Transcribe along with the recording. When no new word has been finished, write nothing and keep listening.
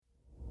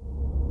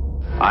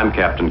I'm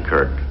Captain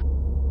Kirk.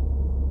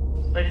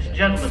 Ladies and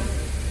gentlemen,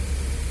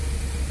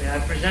 may I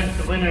present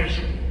the winners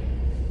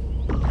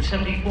of the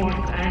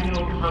 74th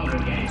Annual Hunger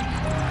Games.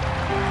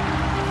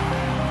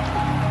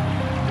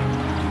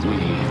 We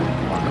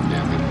are the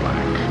men in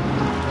black.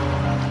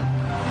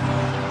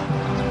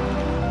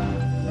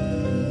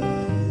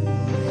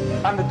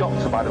 I'm the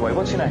doctor, by the way.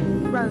 What's your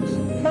name? Rose.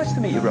 Nice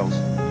to meet you, Rose.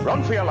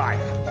 Run for your life.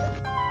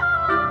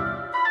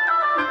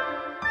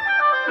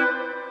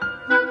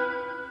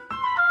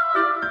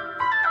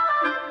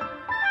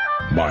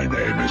 My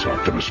name is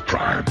Optimus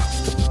Prime.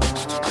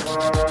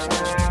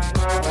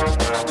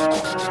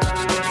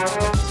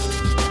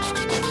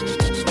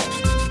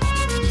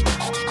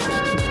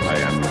 I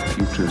am the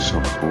Putus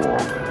of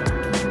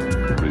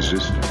Borg.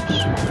 Resistance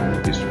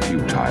is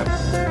futile.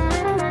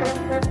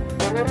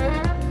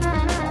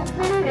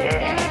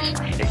 Yes,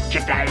 the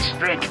Jedi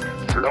strength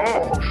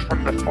flows from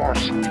the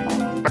Force,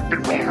 but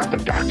beware of the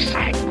dark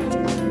side.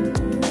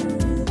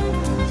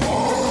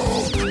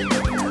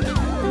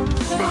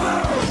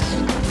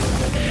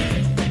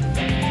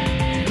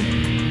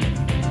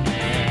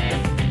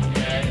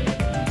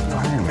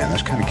 Iron Man,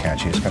 that's kind of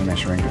catchy. It's got a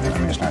nice ring to it. I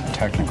mean, it's not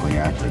technically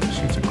accurate.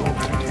 It's a gold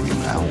titanium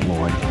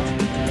alloy.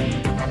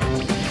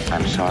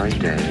 I'm sorry,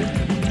 Dave.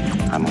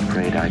 I'm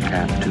afraid I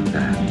can't do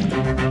that.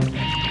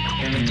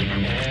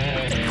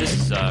 This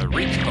is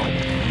Rico,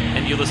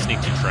 and you're listening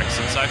to Treks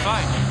in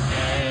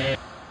Sci-Fi.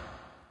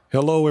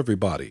 Hello,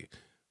 everybody.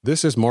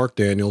 This is Mark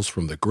Daniels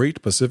from the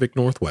Great Pacific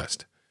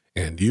Northwest,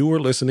 and you are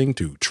listening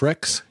to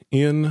Treks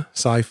in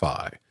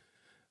Sci-Fi.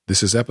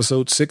 This is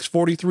episode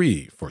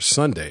 643 for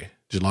Sunday,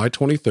 July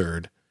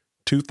 23rd,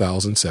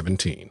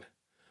 2017.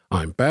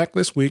 I'm back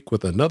this week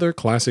with another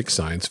classic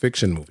science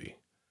fiction movie.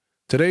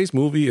 Today's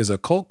movie is a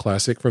cult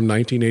classic from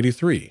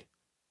 1983.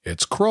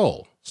 It's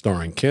Krull,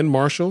 starring Ken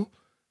Marshall,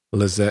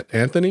 Lizette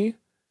Anthony,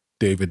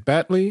 David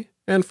Batley,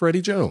 and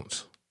Freddie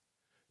Jones.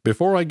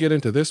 Before I get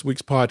into this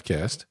week's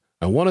podcast,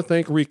 I want to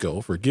thank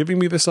Rico for giving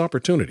me this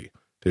opportunity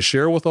to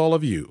share with all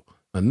of you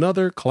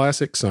another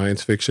classic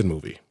science fiction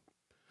movie.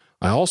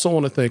 I also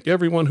want to thank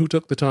everyone who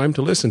took the time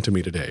to listen to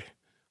me today.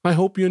 I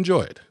hope you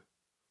enjoy it.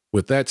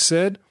 With that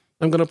said,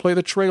 I'm going to play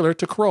the trailer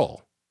to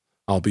Krull.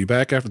 I'll be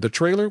back after the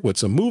trailer with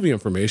some movie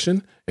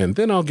information, and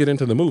then I'll get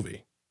into the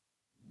movie.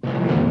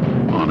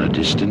 On a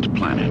distant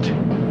planet,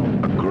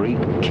 a great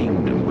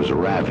kingdom was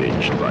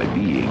ravaged by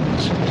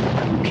beings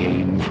who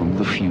came from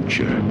the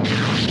future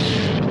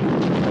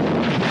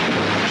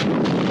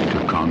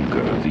to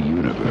conquer the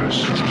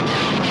universe.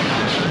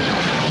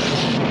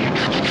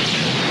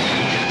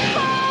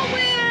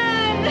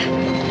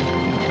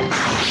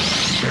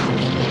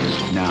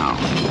 Now,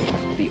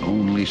 the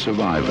only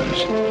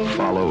survivors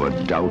follow a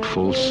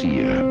doubtful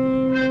seer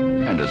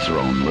and a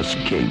throneless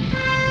king.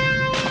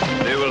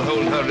 They will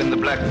hold her in the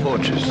Black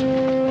Fortress.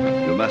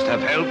 You must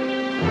have help.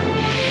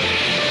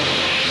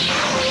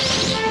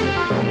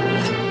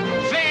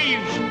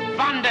 Thieves,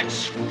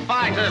 bandits,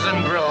 fighters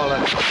and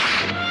brawlers.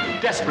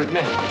 Desperate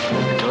men.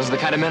 Those are the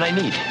kind of men I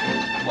need.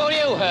 Well,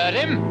 you heard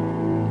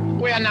him.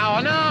 We are now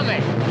an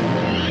army.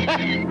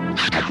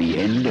 At the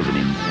end of an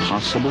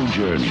impossible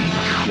journey,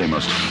 they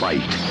must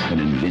fight an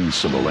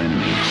invincible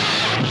enemy.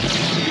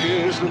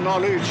 Here's the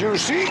knowledge you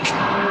seek.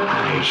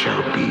 I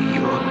shall be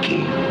your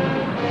king.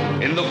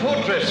 In the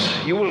fortress,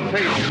 you will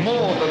face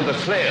more than the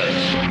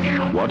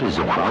Slayers. What is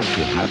about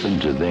to happen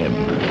to them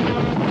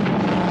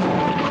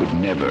could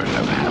never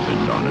have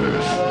happened on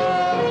Earth.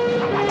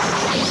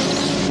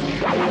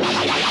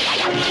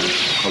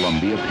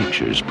 Columbia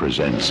Pictures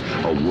presents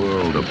a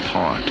world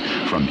apart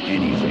from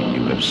anything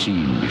you have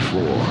seen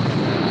before.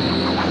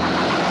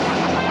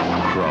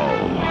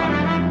 Krull.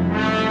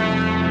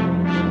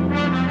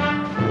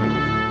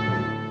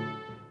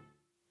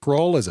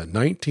 Krull is a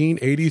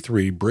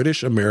 1983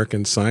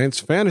 British-American science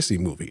fantasy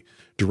movie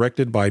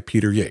directed by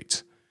Peter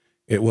Yates.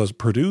 It was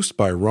produced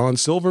by Ron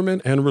Silverman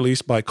and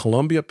released by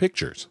Columbia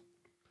Pictures.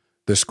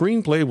 The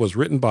screenplay was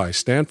written by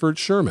Stanford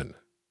Sherman.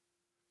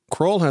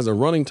 Krull has a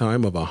running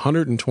time of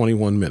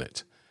 121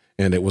 minutes,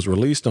 and it was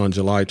released on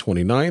July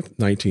 29,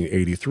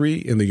 1983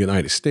 in the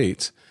United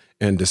States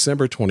and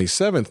December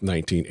 27,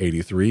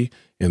 1983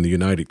 in the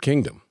United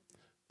Kingdom.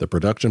 The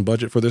production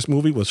budget for this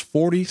movie was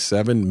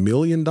 $47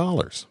 million.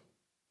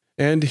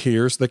 And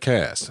here's the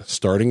cast,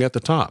 starting at the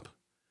top.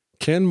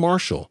 Ken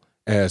Marshall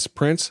as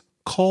Prince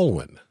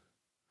Colwyn.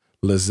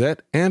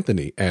 Lizette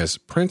Anthony as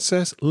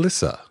Princess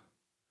Lissa.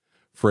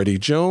 Freddie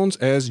Jones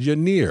as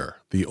Ynir,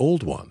 the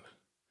Old One.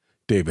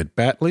 David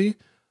Batley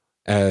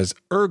as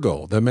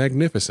Ergo the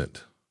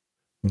Magnificent.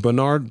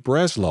 Bernard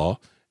Bresslaw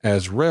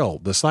as Rel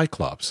the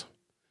Cyclops.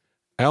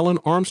 Alan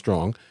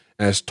Armstrong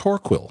as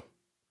Torquil.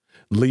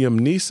 Liam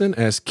Neeson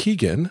as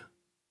Keegan.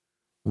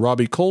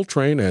 Robbie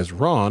Coltrane as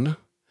Ron.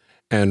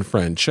 And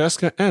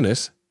Francesca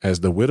Annis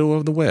as the Widow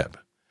of the Web.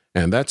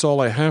 And that's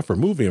all I have for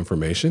movie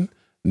information.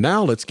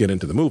 Now let's get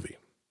into the movie.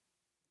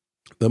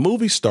 The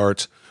movie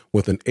starts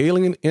with an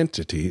alien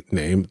entity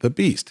named the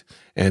Beast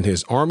and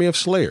his army of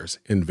slayers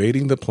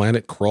invading the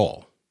planet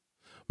Krull.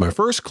 My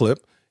first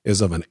clip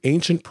is of an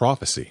ancient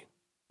prophecy.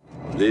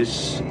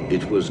 this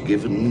it was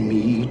given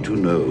me to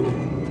know,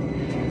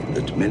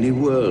 that many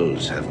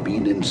worlds have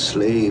been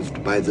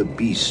enslaved by the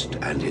beast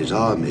and his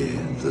army,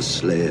 the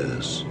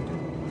Slayers.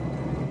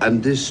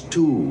 And this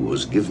too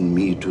was given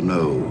me to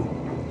know,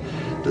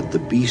 that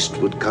the beast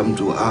would come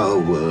to our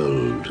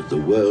world,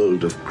 the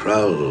world of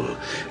Krull,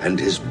 and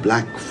his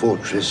black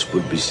fortress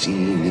would be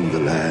seen in the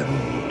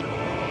land.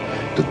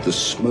 That the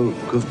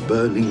smoke of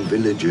burning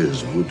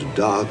villages would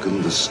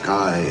darken the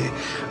sky,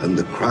 and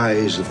the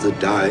cries of the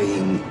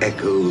dying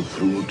echo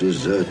through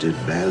deserted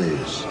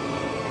valleys.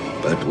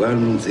 But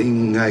one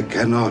thing I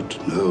cannot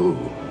know,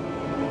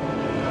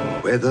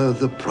 whether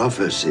the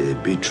prophecy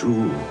be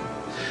true,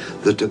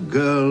 that a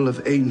girl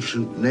of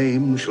ancient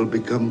name shall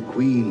become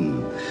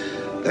queen,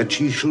 that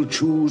she shall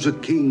choose a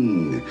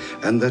king,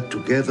 and that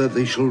together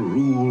they shall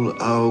rule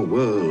our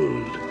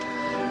world,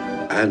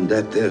 and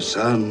that their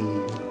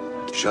son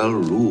shall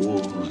rule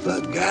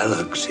the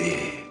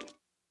galaxy.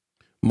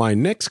 My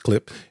next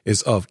clip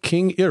is of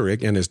King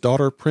Irig and his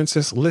daughter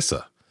Princess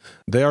Lissa.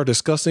 They are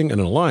discussing an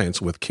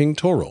alliance with King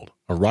Torald,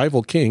 a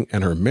rival king,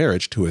 and her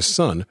marriage to his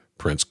son,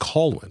 Prince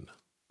Colwyn.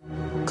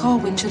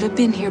 Colwyn should have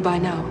been here by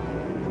now.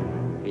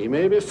 He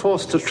may be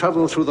forced to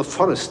travel through the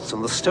forests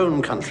and the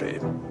stone country.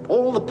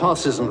 All the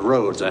passes and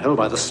roads are held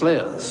by the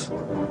Slayers.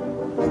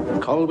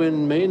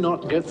 Colwyn may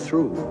not get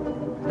through.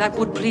 That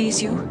would please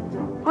you?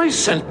 I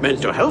sent men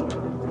to help.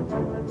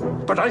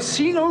 But I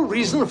see no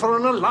reason for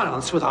an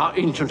alliance with our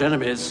ancient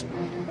enemies.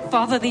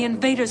 Father, the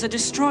invaders are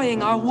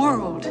destroying our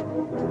world.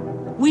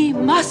 We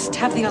must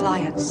have the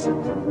alliance.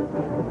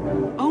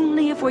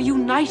 Only if we're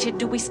united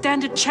do we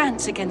stand a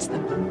chance against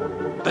them.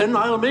 Then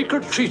I'll make a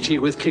treaty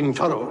with King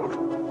Torald.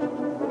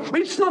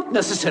 It's not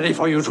necessary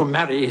for you to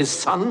marry his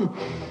son.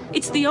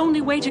 It's the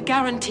only way to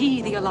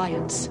guarantee the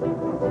alliance.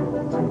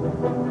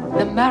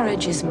 The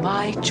marriage is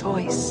my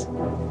choice.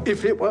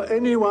 If it were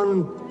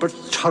anyone but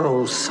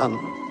Torald's son.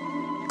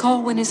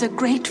 Colwyn is a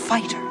great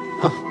fighter.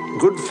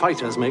 Good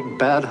fighters make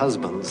bad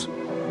husbands.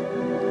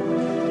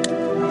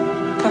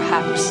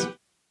 Perhaps.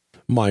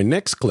 My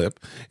next clip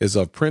is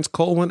of Prince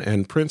Colwyn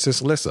and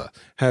Princess Lissa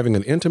having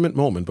an intimate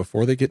moment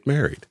before they get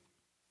married.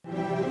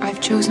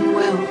 I've chosen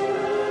well.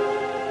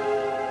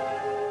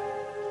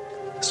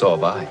 So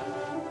have I.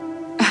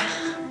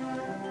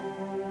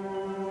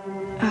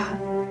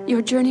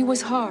 Your journey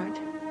was hard.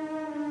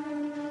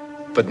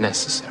 But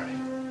necessary.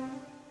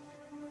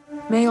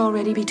 May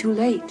already be too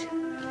late.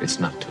 It's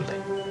not too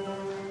late.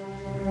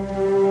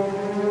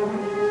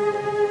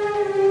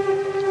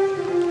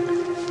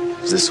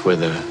 Is this where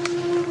the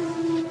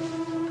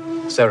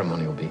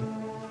ceremony will be?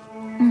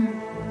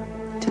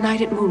 Tonight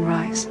at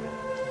moonrise.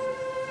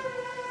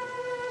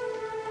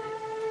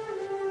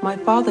 My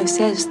father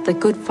says that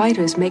good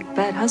fighters make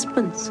bad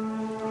husbands.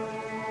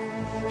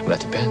 Well,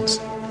 that depends.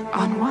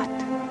 On what?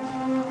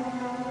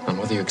 On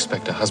whether you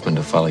expect a husband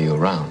to follow you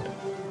around.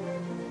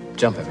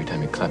 Jump every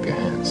time you clap your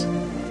hands.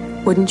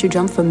 Wouldn't you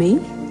jump for me?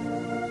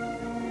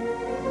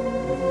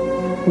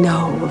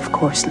 No, of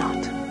course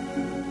not.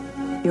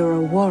 You're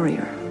a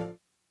warrior.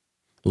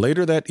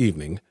 Later that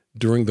evening,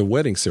 during the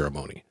wedding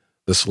ceremony,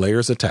 the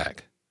Slayers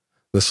attack.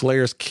 The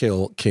Slayers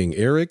kill King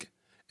Irig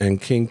and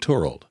King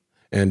Torald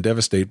and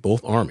devastate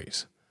both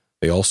armies.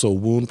 They also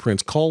wound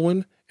Prince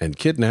Colwyn and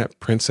kidnap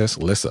Princess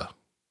Lissa.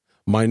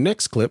 My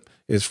next clip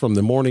is from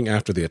the morning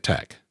after the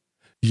attack.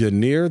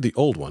 Ynir, the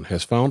Old One,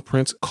 has found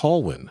Prince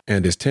Colwyn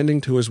and is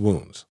tending to his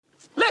wounds.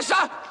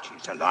 Lissa!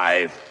 She's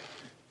alive.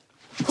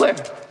 Where?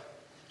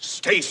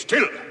 Stay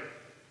still.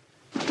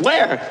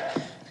 Where?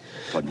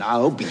 For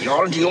now,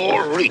 beyond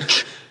your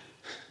reach.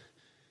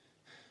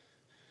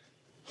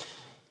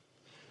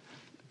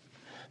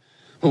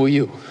 Who are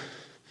you?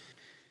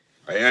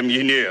 I am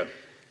Ynir.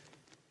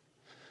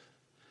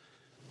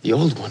 The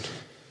Old One.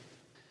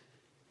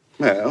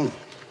 Well,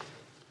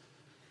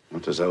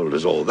 not as old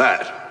as all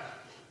that.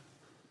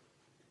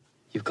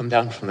 You've come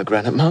down from the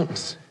Granite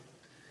Mountains.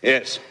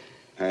 Yes,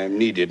 I am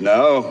needed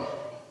now.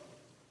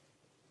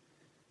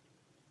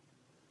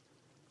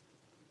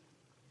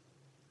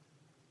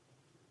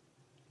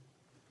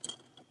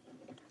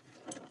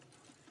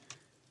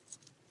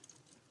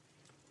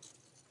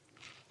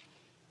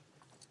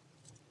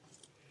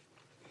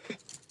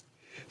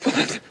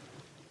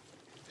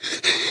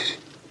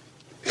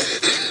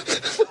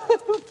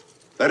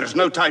 There is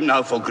no time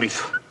now for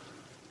grief.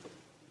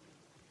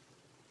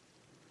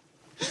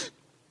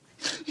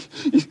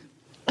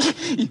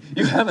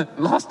 You haven't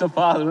lost a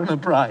father and a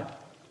bride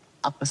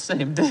on the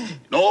same day.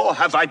 Nor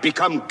have I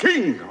become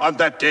king on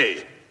that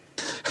day.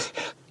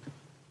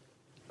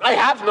 I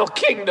have no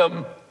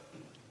kingdom.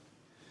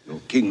 Your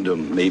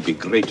kingdom may be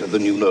greater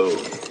than you know.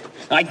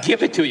 I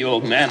give it to you,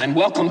 old man, and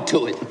welcome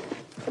to it.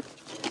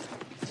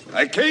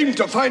 I came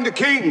to find a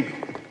king.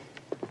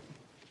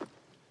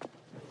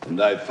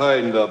 And I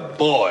find a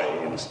boy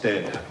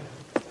instead.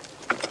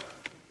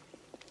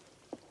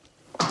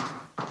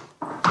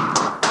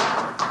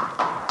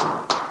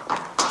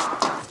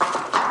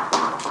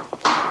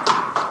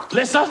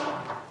 Lissa?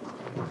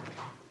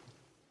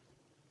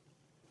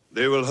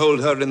 They will hold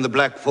her in the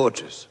Black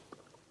Fortress.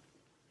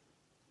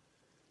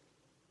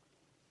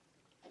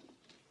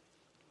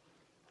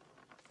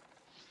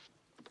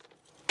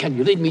 Can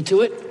you lead me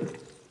to it?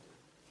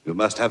 You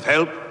must have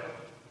help.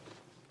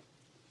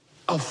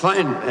 I'll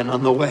find men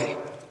on the way.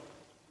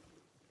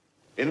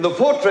 In the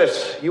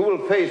fortress, you will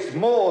face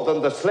more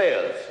than the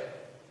Slayers.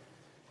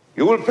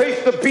 You will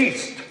face the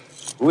Beast,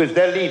 who is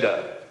their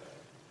leader.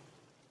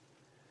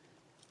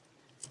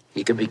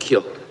 He can be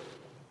killed.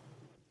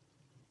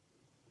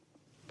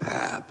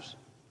 Perhaps.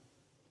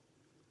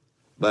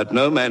 But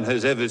no man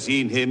has ever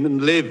seen him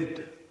and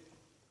lived.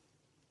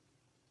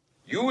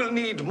 You will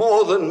need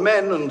more than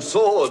men and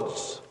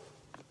swords.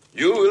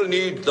 You will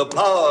need the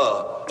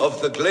power of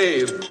the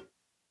glaive.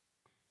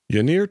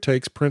 Ynir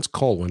takes Prince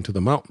Colwyn to the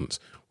mountains,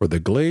 where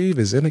the glaive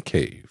is in a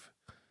cave.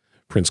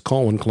 Prince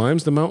Colwyn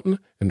climbs the mountain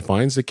and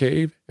finds the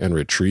cave and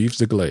retrieves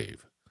the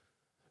glaive.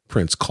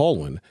 Prince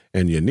Colwyn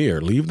and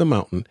Ynir leave the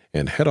mountain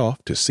and head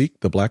off to seek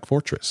the Black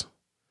Fortress.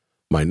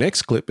 My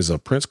next clip is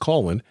of Prince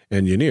Colwyn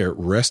and Ynir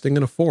resting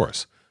in a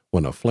forest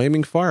when a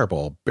flaming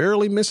fireball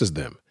barely misses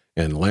them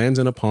and lands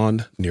in a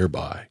pond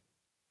nearby.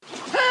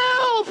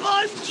 Help!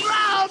 I'm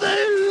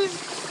drowning!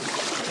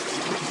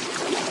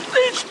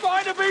 This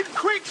might have been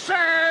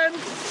quicksand!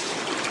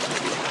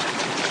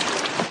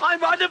 I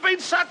might have been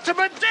sucked to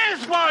my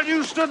death while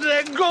you stood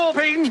there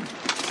gawping!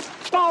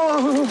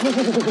 Oh.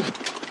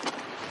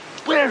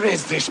 Where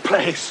is this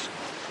place?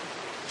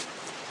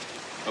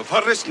 A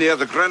forest near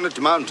the Granite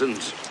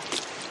Mountains.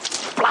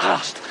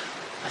 Blast!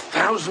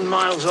 1,000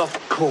 miles off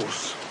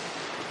course.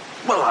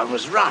 Well, I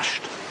was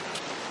rushed.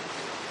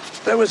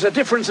 There was a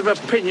difference of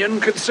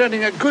opinion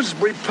concerning a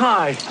gooseberry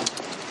pie.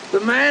 The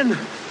man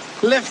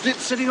left it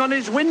sitting on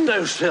his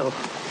windowsill.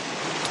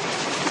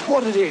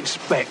 What did he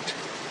expect?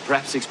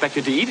 Perhaps he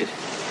expected to eat it.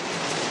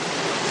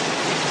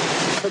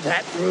 For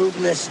that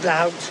rudeness,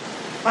 doubt.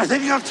 I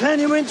think I'll turn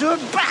you into a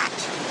bat.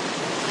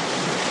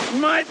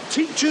 Might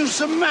teach you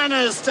some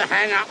manners to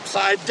hang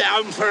upside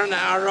down for an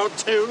hour or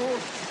two.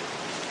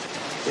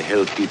 The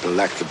Hill people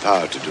lack the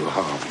power to do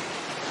harm.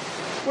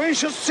 We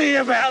shall see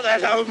about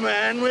that, old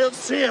man. We'll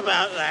see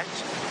about that.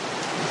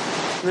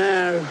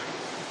 No,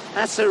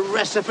 that's a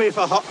recipe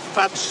for hot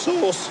fudge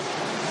sauce.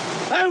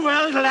 Oh,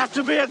 well, it'll have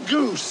to be a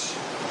goose.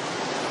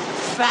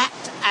 Fat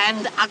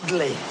and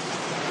ugly.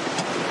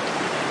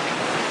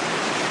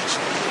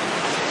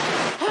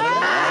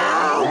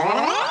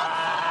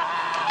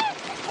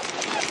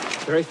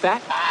 Very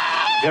fat,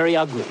 very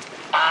ugly.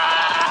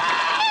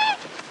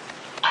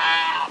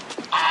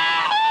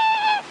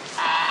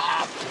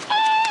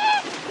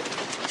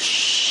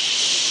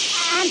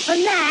 And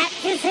from that,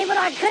 you see what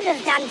I could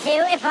have done to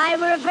you if I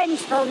were a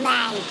vengeful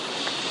man.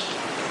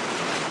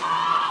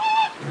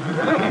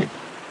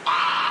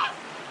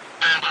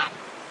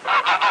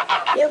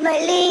 You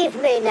may leave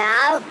me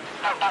now.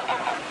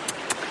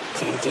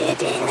 Dear,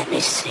 let me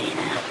see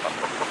now.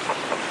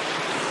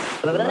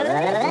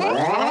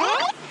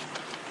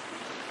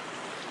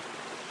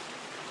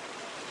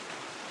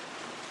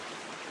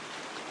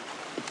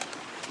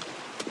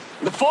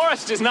 The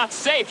forest is not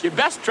safe. You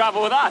best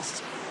travel with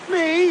us.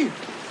 Me?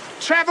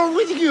 Travel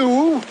with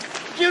you?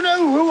 Do you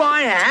know who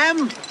I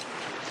am?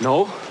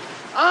 No.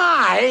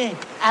 I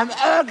am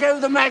Ergo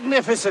the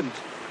Magnificent.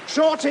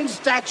 Short in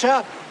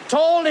stature,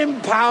 tall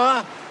in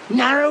power,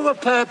 narrow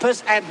of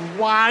purpose, and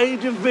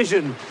wide of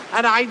vision.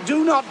 And I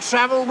do not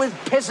travel with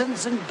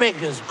peasants and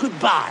beggars.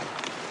 Goodbye.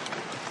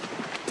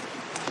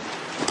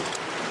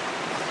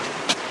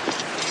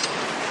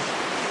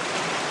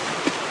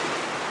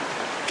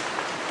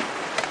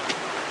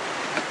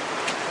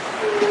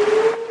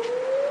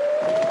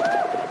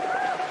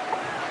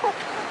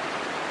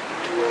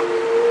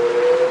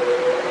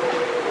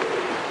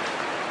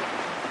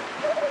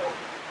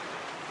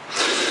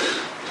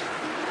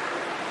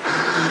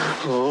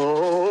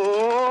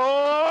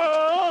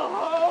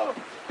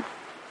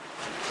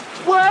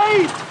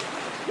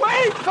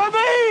 Wait for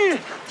me!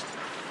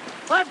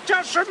 I've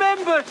just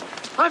remembered.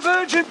 I've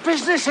urgent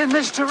business in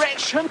this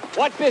direction.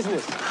 What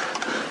business?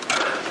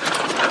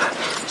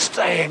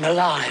 Staying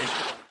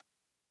alive.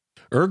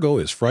 Ergo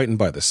is frightened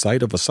by the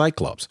sight of a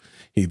Cyclops.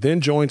 He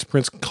then joins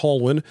Prince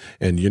Colwyn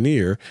and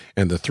Ynir,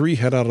 and the three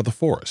head out of the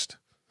forest.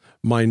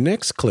 My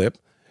next clip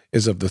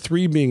is of the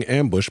three being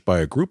ambushed by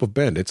a group of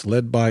bandits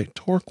led by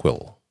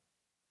Torquil.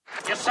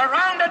 You're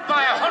surrounded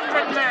by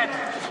 100 men.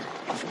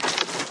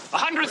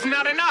 100's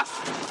not enough.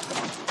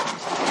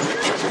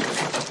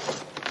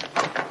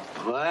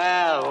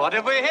 Well, what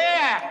have we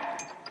here?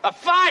 A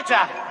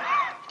fighter!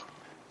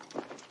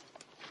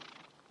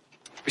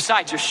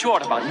 Besides, you're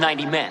short about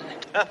 90 men.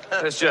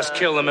 Let's just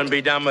kill them and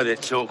be done with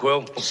it,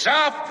 Torquil.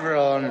 Soft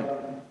run.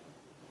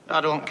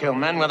 I don't kill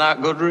men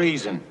without good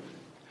reason.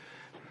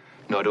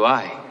 Nor do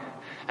I.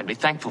 I'd be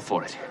thankful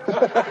for it.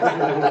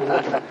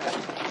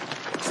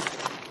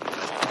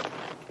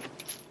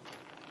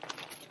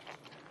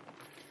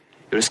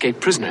 You're escaped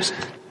prisoners.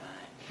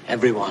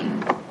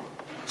 Everyone.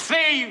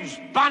 Thieves,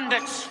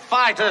 bandits,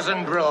 fighters,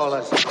 and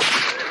brawlers.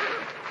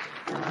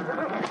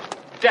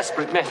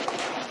 Desperate men.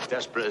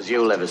 Desperate as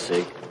you'll ever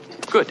see.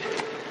 Good.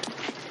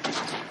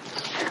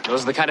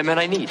 Those are the kind of men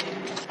I need.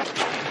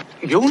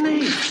 You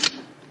need?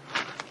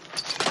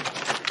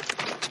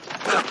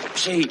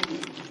 See,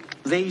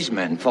 These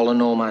men follow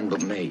no man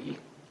but me,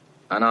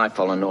 and I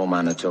follow no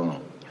man at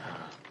all.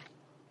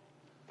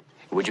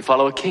 Would you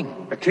follow a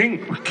king? A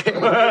king? A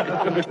king?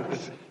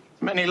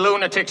 Many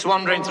lunatics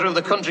wandering through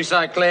the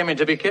countryside claiming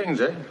to be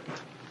kings, eh?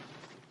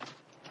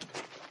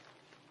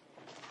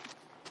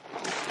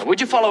 Would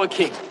you follow a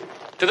king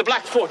to the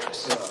Black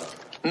Fortress?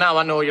 Now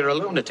I know you're a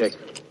lunatic.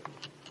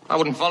 I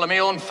wouldn't follow my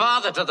own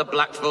father to the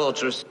Black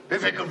Fortress.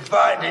 If he could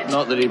find it.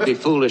 Not that he'd be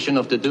foolish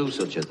enough to do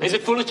such a thing. Is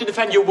it foolish to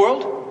defend your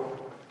world?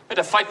 And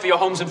to fight for your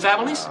homes and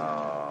families?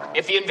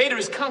 If the invader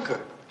is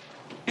conquered,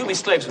 you'll be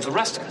slaves with the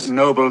rest of us.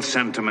 Noble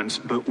sentiments,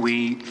 but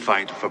we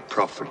fight for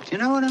profit. You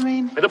know what I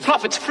mean? And the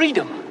profit's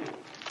freedom.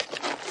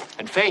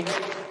 And fame.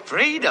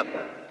 Freedom?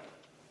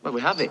 Well,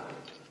 we have it.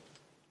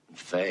 And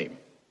fame.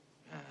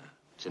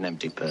 It's an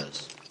empty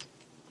purse.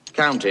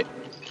 Count it.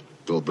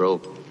 Go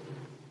broke.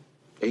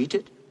 Eat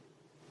it.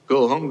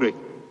 Go hungry.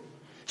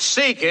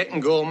 Seek it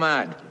and go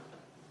mad.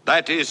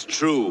 That is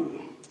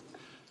true.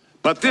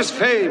 But this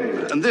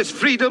fame and this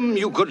freedom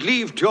you could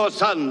leave to your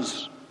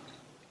sons.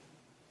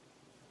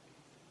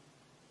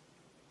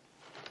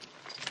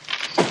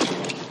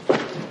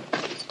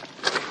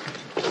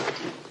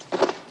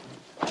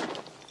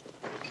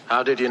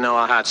 How did you know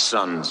I had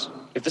sons?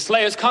 If the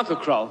Slayers conquer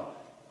Krull,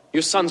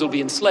 your sons will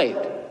be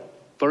enslaved.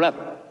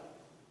 Forever.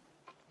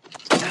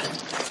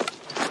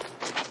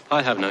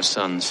 I have no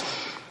sons,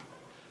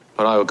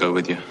 but I will go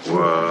with you.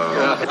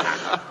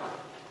 Whoa.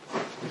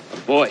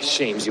 Boy,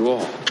 shames you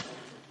all.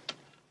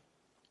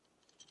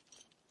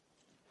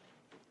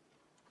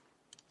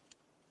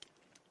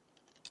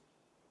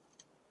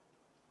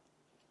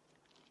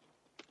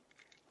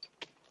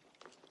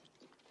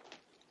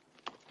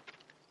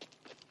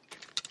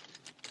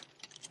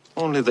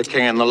 Only the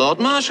King and the Lord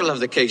Marshal have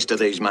the keys to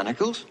these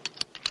manacles.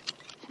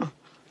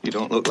 You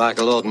don't look like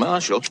a Lord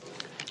Marshal.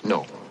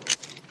 No.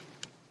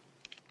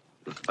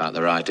 Look about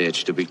the right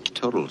age to be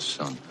Turtle's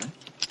son, eh?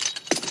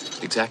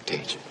 Exact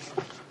age.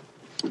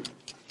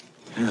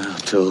 Ah,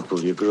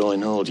 Torquil, you're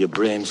growing old, your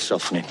brain's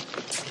softening.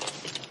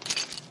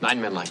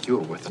 9 men like you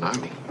are worth an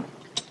army.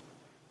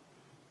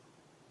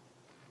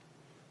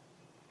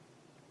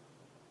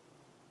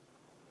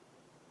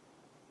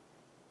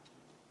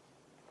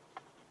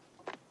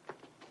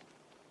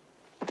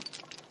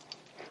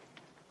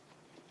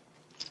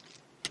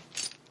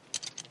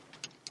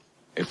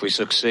 If we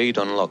succeed,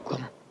 unlock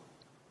them.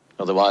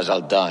 Otherwise,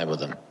 I'll die with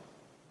them.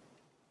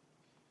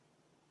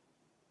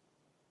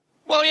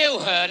 Well, you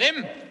heard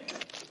him.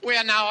 We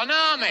are now an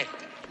army.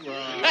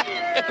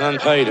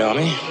 Unpaid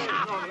army.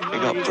 You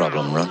got a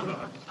problem,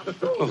 Ron?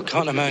 Well,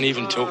 can't a man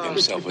even talk to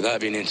himself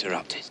without being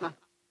interrupted?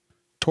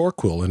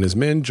 Torquil and his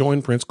men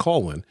join Prince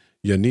Colwyn,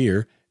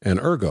 Ynir, and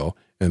Ergo,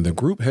 and the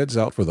group heads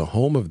out for the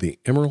home of the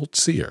Emerald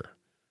Seer.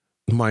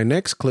 My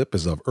next clip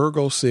is of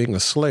Ergo seeing a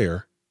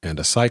Slayer and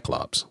a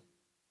Cyclops.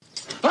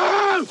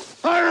 Oh!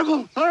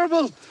 Horrible!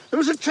 Horrible! There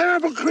was a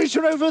terrible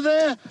creature over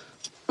there.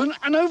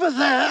 And over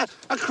there,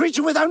 a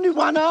creature with only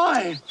one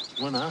eye.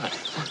 One eye?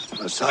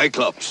 A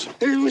Cyclops.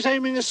 He was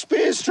aiming a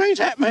spear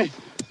straight at me.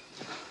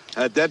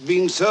 Had that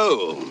been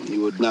so, he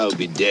would now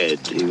be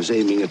dead. He was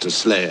aiming at a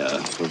Slayer,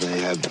 for they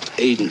have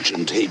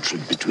ancient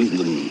hatred between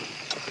them.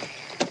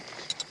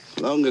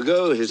 Long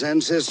ago, his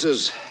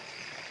ancestors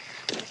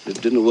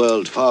lived in a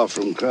world far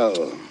from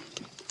Krull,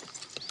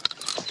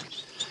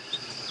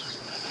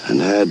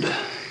 and had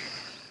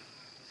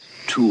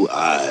 2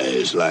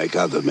 eyes like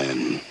other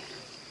men.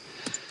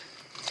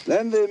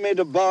 Then they made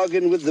a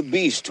bargain with the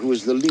beast, who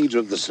was the leader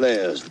of the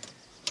Slayers.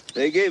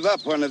 They gave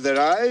up one of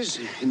their eyes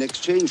in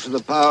exchange for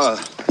the power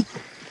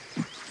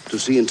to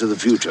see into the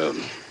future.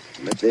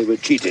 But they were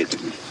cheated.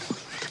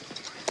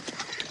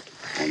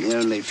 And the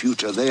only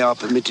future they are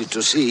permitted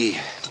to see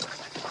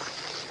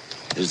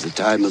is the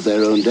time of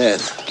their own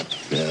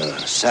death. They're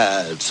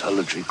sad,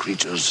 solitary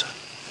creatures,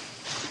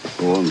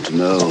 born to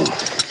know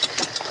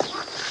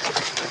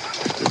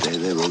the day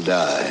they will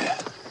die.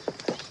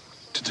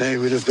 Today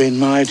would have been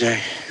my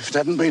day, if it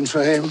hadn't been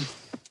for him.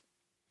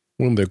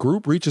 When the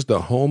group reaches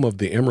the home of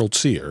the Emerald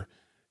Seer,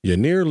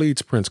 Ynir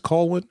leads Prince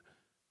Colwyn,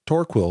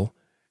 Torquil,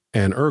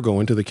 and Ergo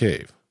into the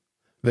cave.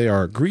 They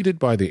are greeted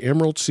by the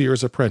Emerald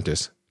Seer's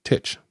apprentice,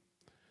 Titch.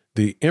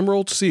 The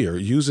Emerald Seer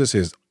uses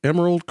his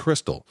emerald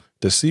crystal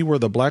to see where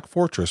the Black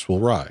Fortress will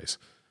rise,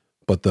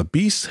 but the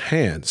beast's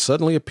hand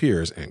suddenly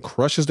appears and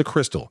crushes the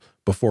crystal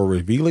before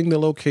revealing the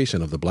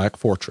location of the Black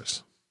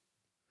Fortress.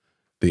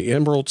 The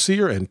Emerald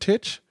Seer and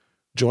Titch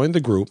join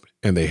the group,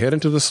 and they head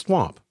into the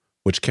swamp,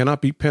 which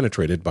cannot be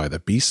penetrated by the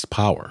beast's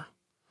power.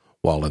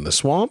 While in the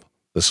swamp,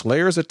 the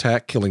Slayers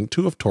attack, killing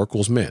 2 of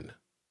Torquil's men.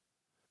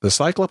 The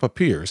Cyclops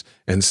appears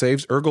and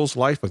saves Ergo's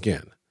life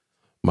again.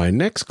 My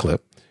next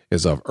clip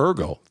is of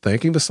Ergo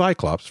thanking the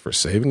Cyclops for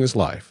saving his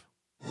life.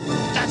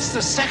 That's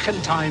the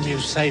second time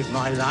you've saved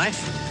my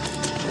life.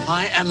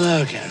 I am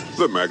Ergo.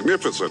 The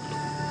Magnificent.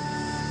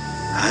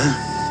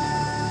 Huh?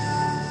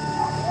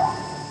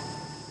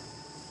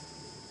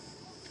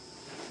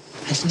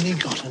 Hasn't he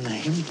got a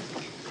name?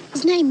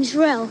 His name is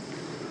Rel.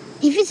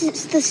 He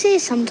visits the Seer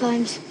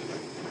sometimes.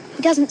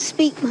 He doesn't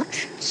speak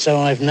much. So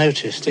I've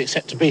noticed,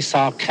 except to be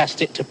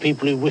sarcastic to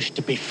people who wish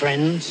to be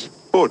friends.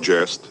 Or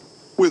jest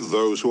with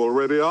those who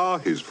already are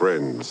his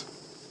friends.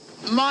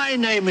 My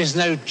name is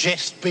no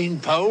jest,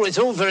 Beanpole. It's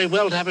all very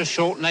well to have a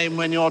short name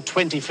when you're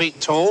 20 feet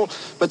tall,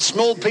 but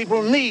small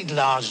people need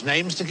large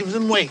names to give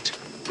them weight.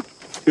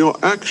 Your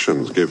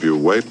actions give you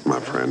weight, my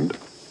friend.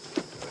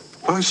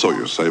 I saw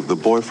you save the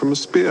boy from a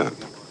spear.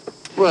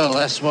 Well,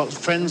 that's what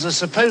friends are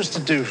supposed to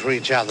do for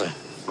each other.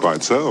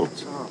 Quite so.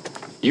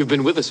 You've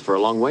been with us for a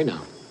long way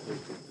now.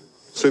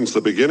 Since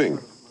the beginning.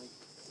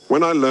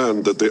 When I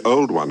learned that the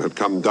Old One had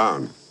come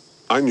down,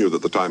 I knew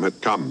that the time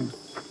had come.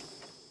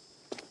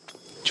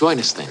 Join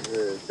us then.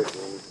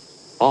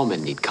 All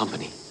men need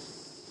company.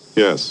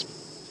 Yes.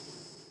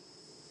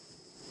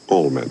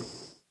 All men.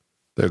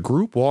 The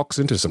group walks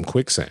into some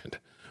quicksand.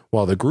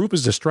 While the group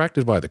is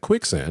distracted by the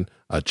quicksand,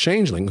 a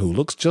changeling who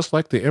looks just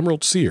like the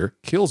Emerald Seer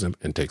kills him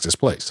and takes his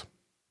place.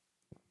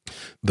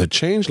 The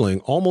changeling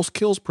almost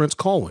kills Prince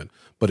Colwyn,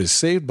 but is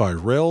saved by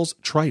Rel's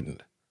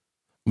trident.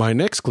 My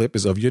next clip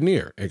is of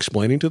Ynir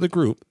explaining to the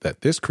group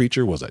that this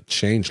creature was a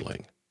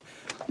changeling.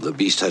 The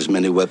beast has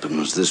many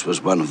weapons. This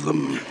was one of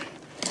them.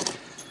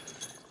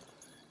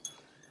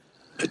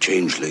 A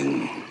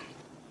changeling.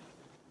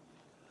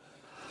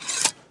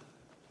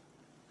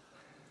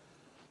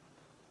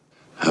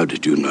 How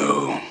did you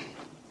know?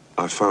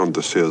 I found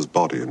the seer's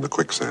body in the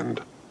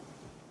quicksand.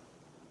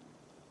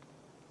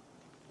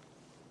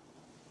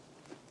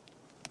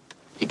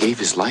 He gave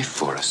his life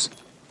for us.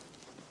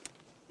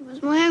 He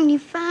was my only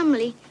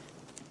family.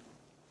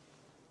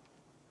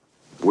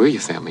 We're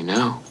your family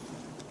now.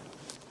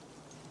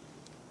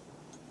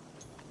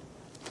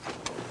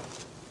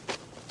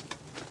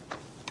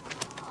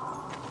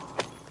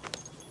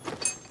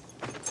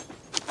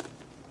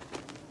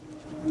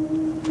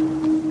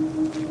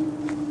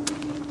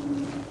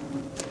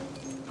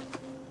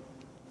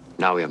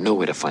 Now we have no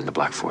way to find the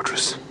Black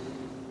Fortress.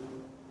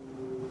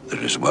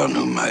 There is one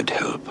who might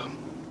help.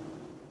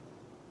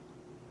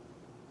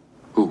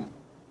 Who?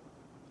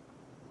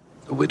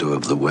 The Widow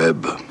of the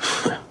Web.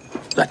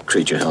 That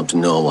creature helps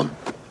no one.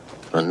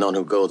 And none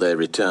who go there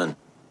return.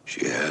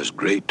 She has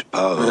great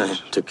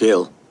powers. To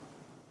kill.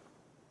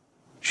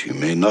 She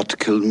may not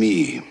kill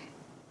me.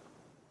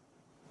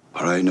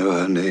 For I know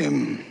her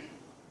name.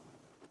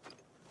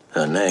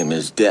 Her name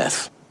is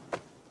Death.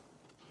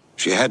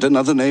 She had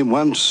another name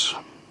once.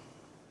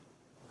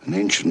 An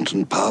ancient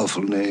and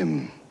powerful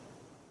name.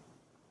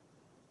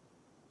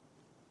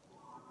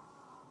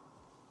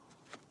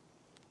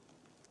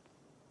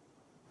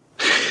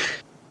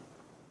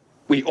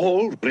 We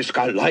all risk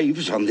our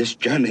lives on this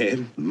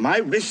journey. My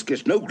risk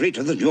is no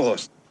greater than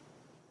yours.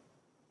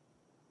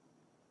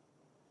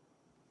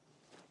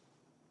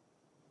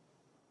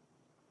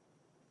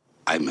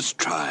 I must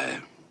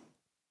try.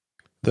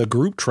 The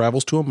group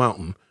travels to a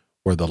mountain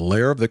where the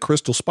lair of the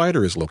crystal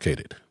spider is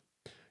located.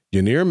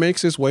 Ynir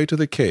makes his way to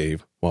the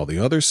cave while the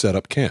others set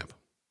up camp.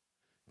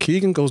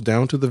 Keegan goes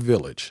down to the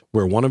village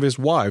where one of his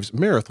wives,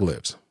 Marith,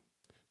 lives.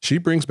 She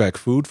brings back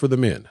food for the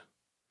men.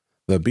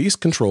 The beast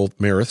controlled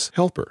Marith's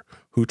helper,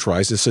 who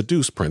tries to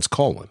seduce Prince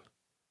Colwyn.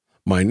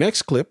 My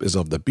next clip is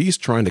of the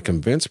beast trying to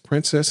convince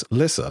Princess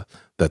Lissa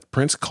that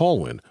Prince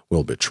Colwyn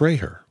will betray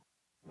her.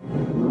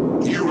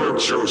 You have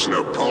chosen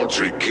a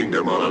paltry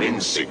kingdom on an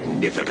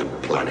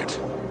insignificant planet.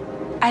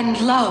 And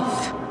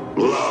love.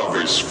 Love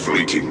is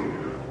fleeting.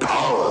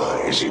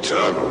 Power is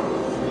eternal.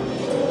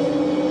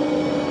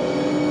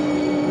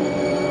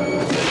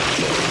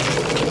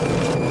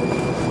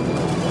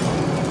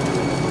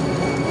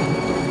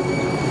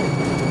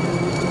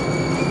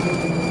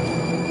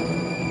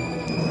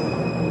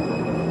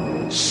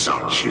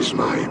 Such is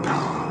my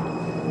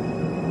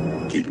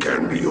power. It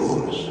can be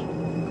yours.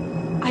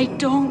 I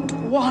don't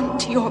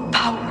want your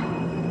power.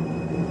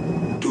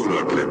 Do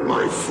not let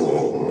my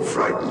form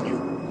frighten you.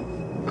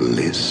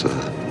 Lissa.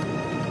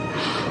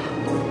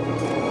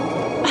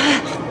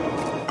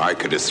 I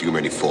could assume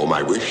any form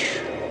I wish.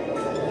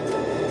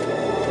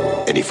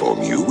 Any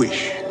form you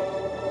wish.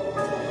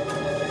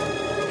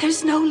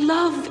 There's no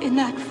love in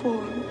that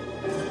form.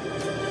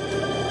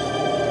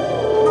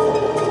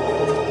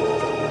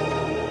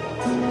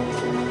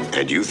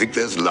 And you think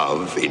there's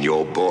love in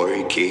your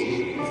boy,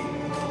 King?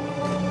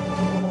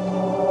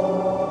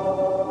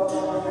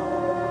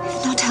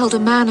 I've not held a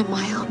man in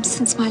my arms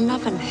since my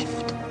lover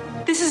left.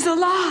 This is a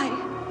lie.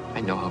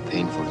 I know how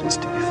painful it is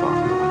to be far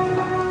from the one you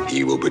love.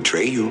 He will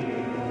betray you.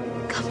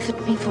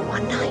 Comfort me for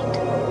one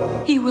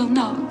night. He will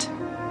not.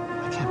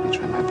 I can't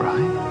betray my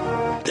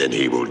bride. Then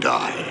he will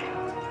die.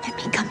 Let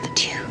me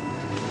comfort you.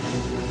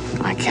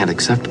 I can't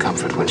accept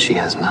comfort when she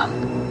has none.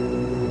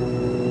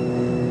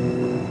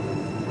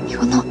 You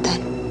will not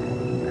then.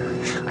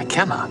 I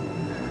cannot.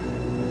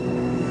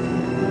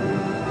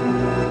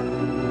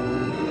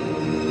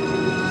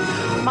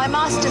 My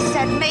master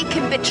said make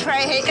him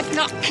betray, if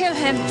not kill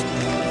him.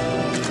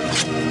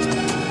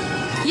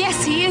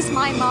 Yes, he is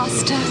my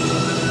master.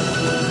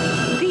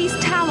 These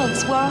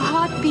talons were a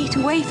heartbeat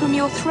away from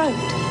your throat.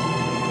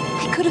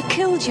 I could have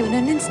killed you in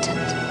an instant.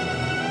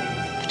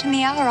 But in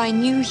the hour I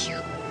knew you,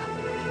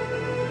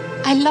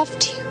 I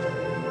loved you.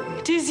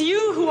 It is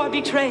you who are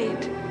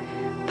betrayed.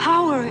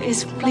 Power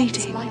is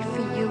fleeting. Life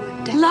for you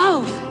and death.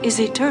 Love is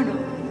eternal.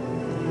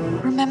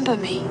 Remember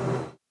me.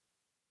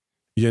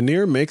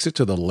 Ynir makes it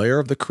to the lair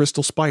of the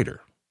crystal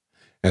spider.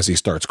 As he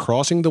starts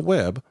crossing the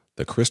web,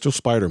 the crystal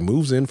spider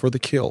moves in for the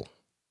kill.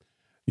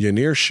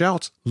 Ynir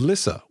shouts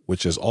Lissa,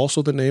 which is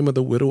also the name of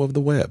the widow of the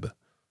web.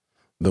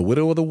 The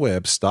widow of the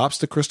web stops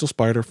the crystal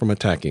spider from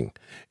attacking,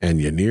 and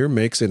Ynir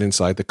makes it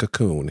inside the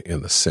cocoon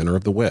in the center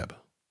of the web.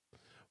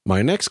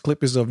 My next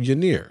clip is of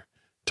Ynir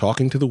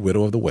talking to the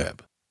widow of the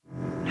web.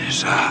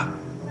 Lissa.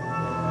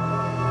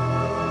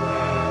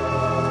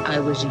 I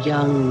was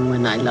young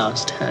when I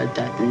last heard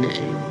that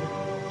name.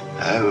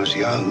 I was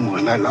young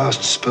when I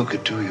last spoke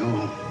it to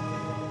you.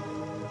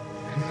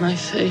 And my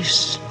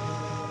face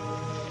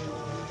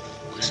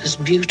was as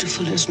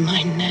beautiful as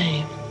my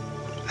name.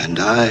 And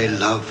I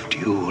loved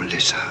you,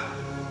 Lissa,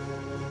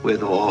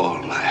 with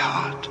all my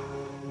heart.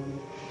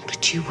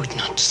 But you would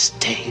not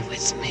stay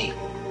with me.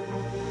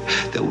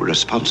 There were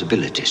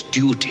responsibilities,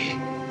 duty.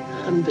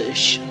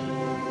 Ambition.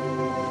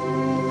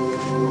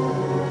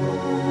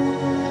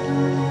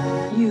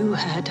 You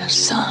had a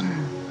son.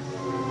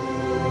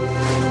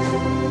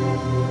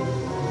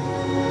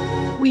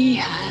 We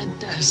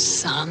had a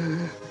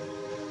son.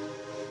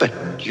 But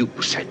you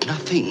said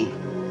nothing.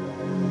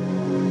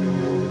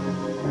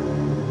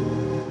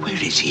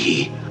 Where is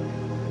he?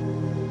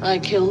 I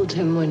killed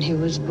him when he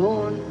was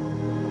born.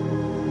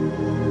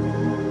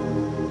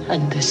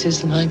 And this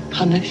is my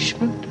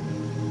punishment.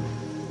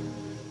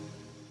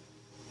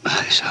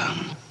 My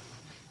son.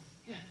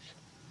 Yes.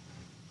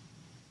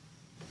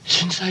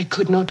 Since I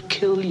could not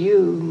kill you,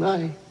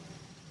 my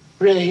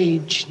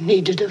rage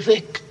needed a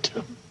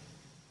victim.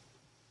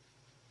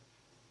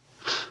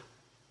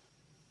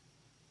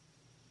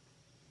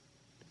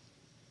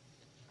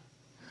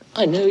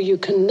 I know you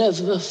can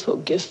never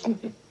forgive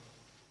me.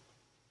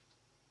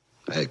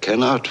 I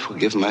cannot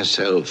forgive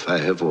myself. I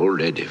have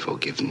already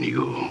forgiven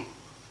you.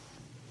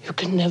 You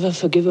can never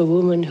forgive a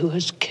woman who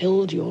has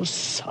killed your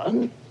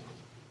son.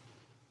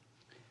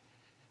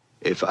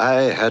 If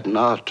I had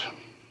not,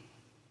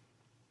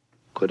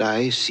 could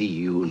I see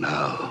you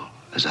now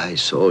as I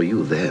saw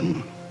you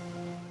then?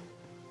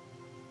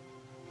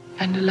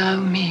 And allow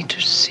me to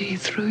see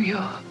through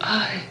your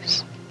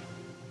eyes.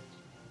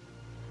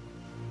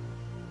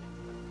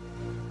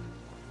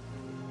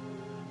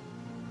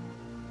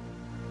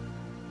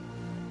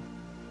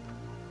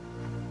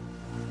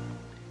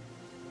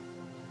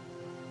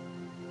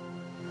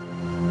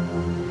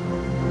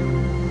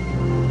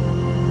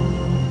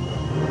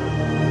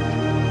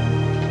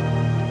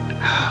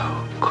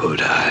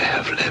 Could I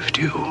have left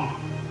you?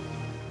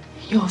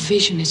 Your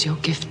vision is your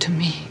gift to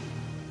me.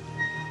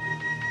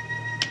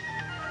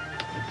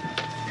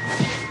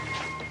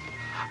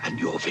 And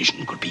your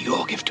vision could be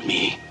your gift to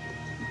me.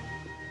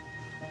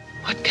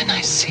 What can I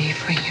see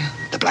for you?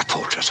 The Black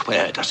Fortress,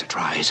 where does it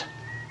rise?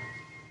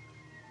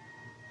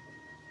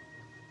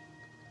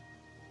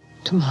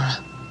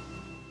 Tomorrow.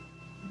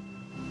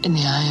 In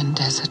the Iron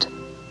Desert.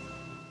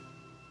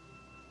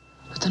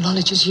 But the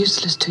knowledge is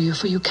useless to you,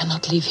 for you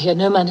cannot leave here.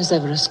 No man has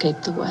ever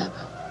escaped the web.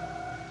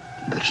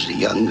 There is a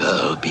young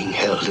girl being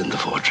held in the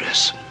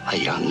fortress. A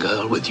young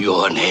girl with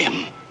your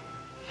name.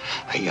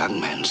 A young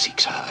man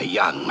seeks her. A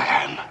young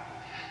man.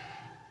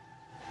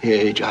 The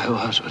age I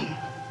was when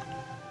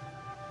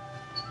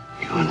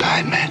you and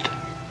I met.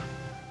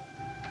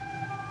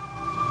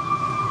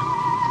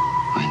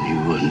 When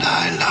you and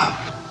I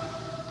loved.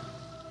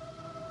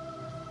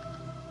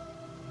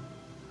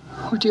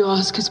 What you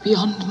ask is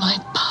beyond my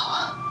power.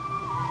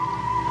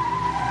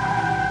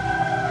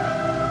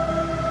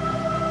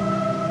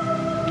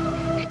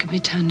 It can be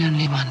turned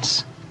only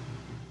once.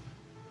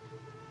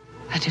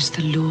 That is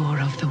the lure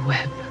of the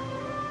web.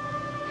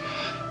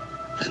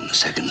 Then the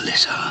second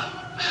Lissa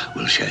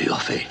will share your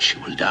fate. She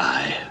will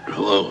die,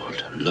 grow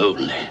old,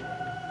 lonely.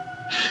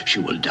 She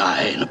will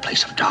die in a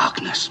place of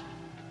darkness.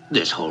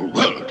 This whole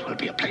world will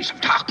be a place of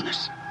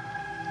darkness.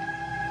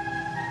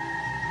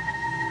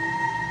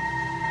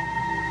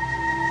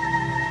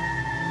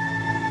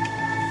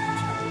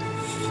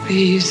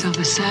 These are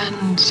the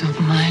sands of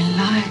my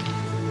life.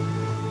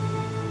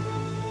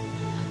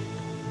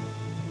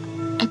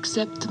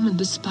 Accept them and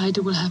the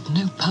spider will have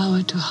no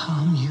power to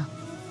harm you.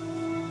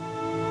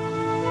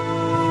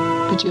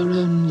 But your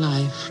own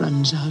life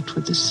runs out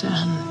with the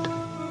sand.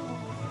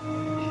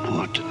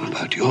 What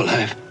about your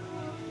life?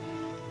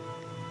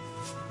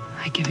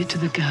 I give it to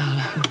the girl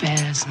who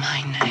bears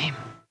my name.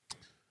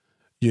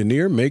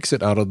 Ynir makes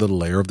it out of the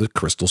lair of the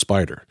crystal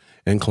spider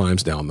and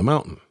climbs down the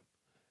mountain.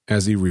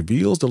 As he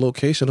reveals the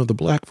location of the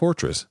Black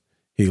Fortress,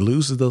 he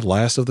loses the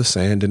last of the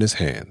sand in his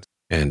hand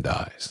and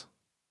dies.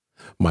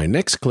 My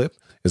next clip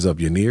is of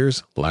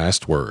Ynir's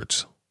last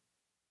words.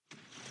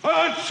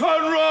 At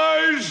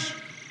sunrise,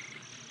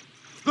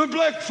 the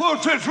Black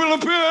Fortress will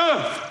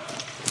appear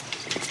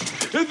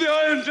in the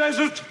Iron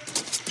Desert.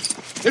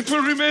 It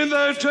will remain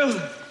there till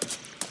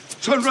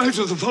sunrise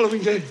of the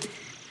following day.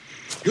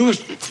 You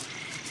must...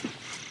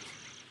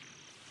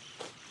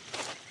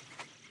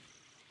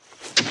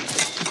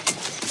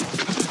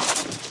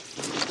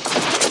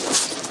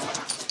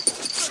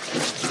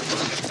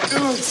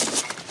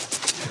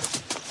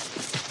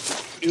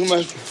 You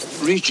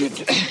must reach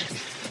it.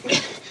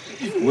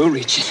 We'll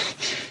reach it.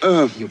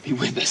 You'll be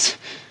with us.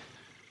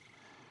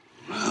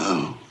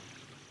 Oh.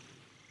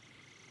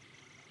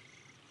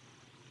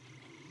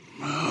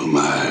 Oh,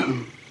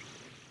 my.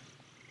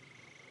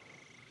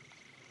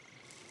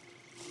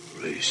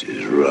 Race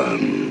is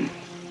run.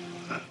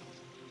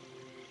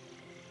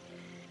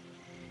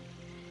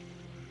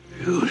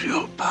 Use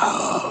your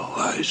power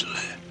wisely.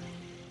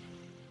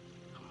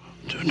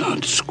 Do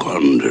not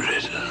squander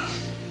it.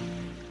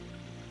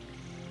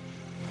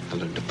 I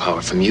learned the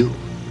power from you.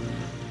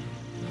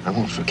 I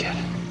won't forget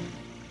it.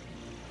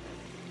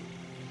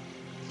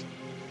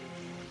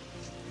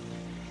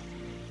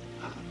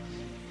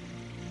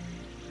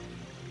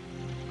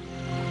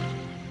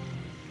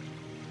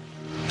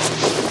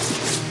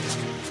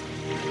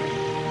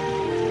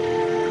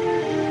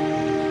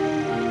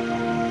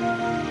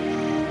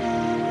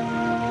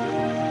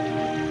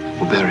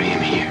 We'll bury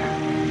him here.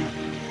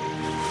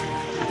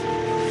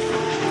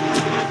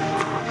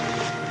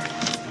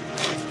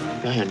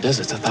 The Iron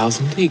Desert's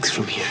 1,000 leagues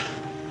from here.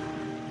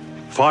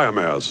 Fire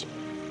mares.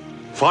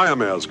 Fire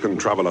mares can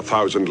travel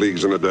 1,000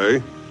 leagues in a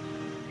day.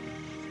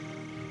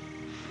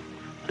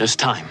 There's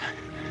time,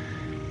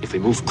 if we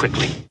move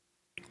quickly.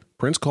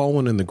 Prince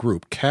Colwyn and the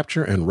group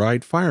capture and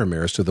ride fire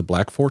mares to the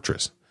Black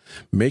Fortress,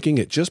 making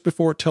it just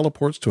before it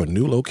teleports to a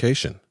new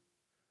location.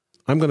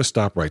 I'm going to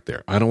stop right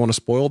there. I don't want to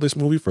spoil this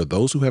movie for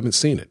those who haven't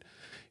seen it.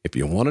 If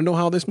you want to know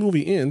how this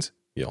movie ends,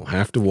 you'll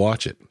have to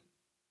watch it.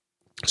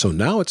 So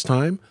now it's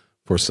time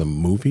for some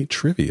movie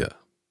trivia.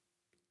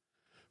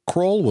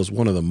 Krull was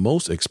one of the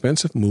most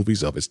expensive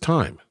movies of its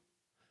time.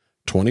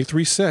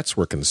 23 sets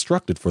were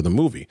constructed for the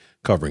movie,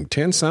 covering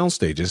 10 sound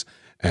stages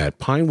at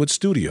Pinewood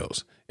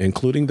Studios,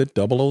 including the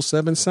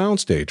 007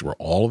 soundstage where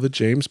all of the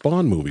James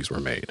Bond movies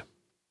were made.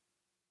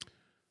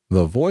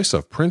 The voice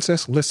of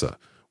Princess Lissa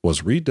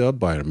was redubbed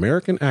by an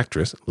American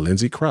actress,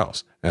 Lindsay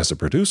Krause, as the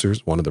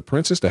producers wanted the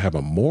princess to have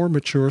a more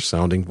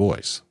mature-sounding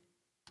voice.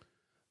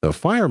 The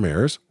fire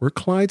mares were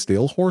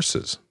Clydesdale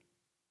horses.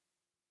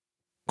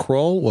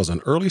 Krull was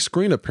an early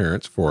screen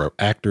appearance for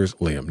actors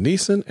Liam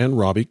Neeson and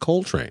Robbie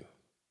Coltrane.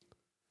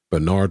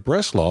 Bernard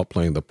Bresslaw,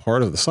 playing the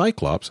part of the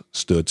Cyclops,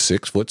 stood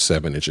 6 foot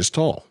 7 inches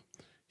tall.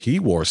 He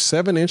wore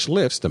 7-inch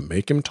lifts to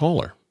make him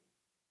taller.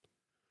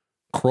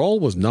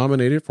 Krull was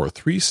nominated for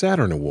 3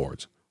 Saturn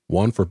Awards,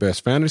 1 for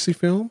Best Fantasy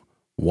Film,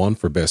 1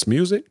 for Best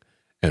Music,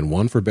 and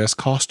 1 for Best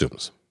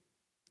Costumes.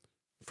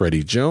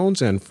 Freddie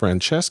Jones and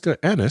Francesca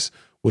Annis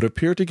would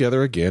appear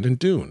together again in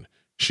Dune.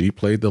 She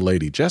played the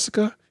Lady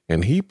Jessica,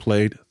 and he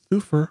played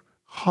Thufir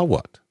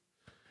Hawat.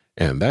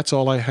 And that's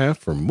all I have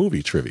for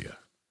movie trivia.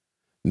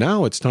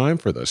 Now it's time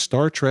for the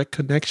Star Trek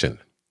Connection.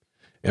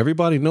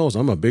 Everybody knows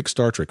I'm a big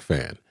Star Trek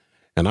fan,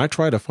 and I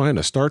try to find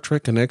a Star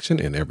Trek connection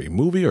in every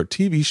movie or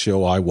TV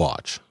show I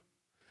watch.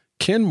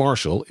 Ken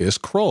Marshall is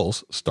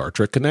Krull's Star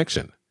Trek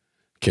connection.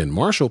 Ken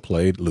Marshall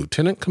played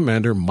Lieutenant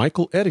Commander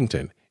Michael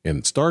Eddington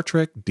in Star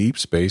Trek Deep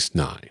Space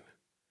Nine.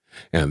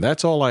 And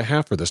that's all I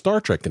have for the Star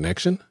Trek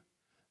connection.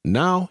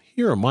 Now,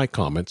 here are my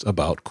comments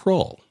about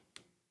Krull.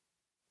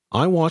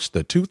 I watched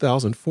the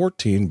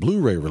 2014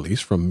 Blu-ray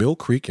release from Mill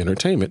Creek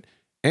Entertainment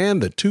and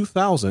the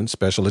 2000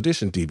 Special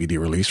Edition DVD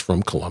release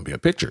from Columbia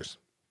Pictures.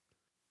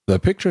 The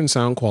picture and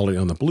sound quality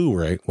on the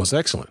Blu-ray was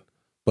excellent,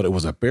 but it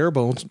was a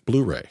bare-bones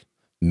Blu-ray.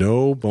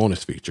 No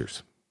bonus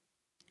features.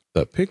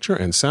 The picture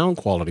and sound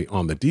quality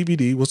on the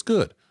DVD was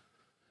good,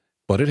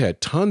 but it had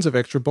tons of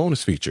extra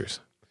bonus features.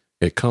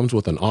 It comes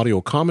with an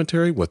audio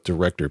commentary with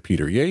director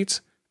Peter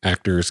Yates,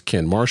 actors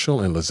Ken Marshall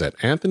and Lizette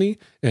Anthony,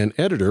 and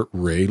editor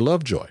Ray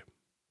Lovejoy.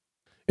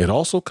 It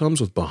also comes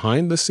with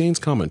behind-the-scenes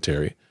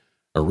commentary,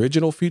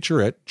 original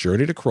featurette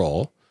Journey to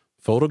Krull,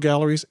 photo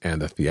galleries,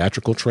 and the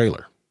theatrical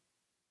trailer.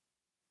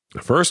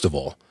 First of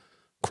all,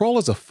 Krull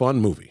is a fun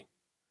movie.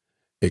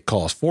 It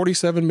cost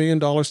 $47 million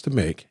to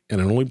make,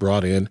 and it only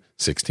brought in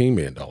 $16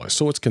 million,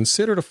 so it's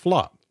considered a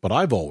flop, but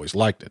I've always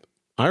liked it.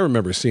 I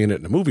remember seeing it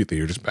in the movie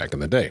theaters back in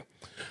the day.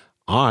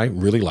 I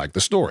really like the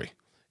story.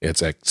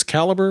 It's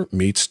Excalibur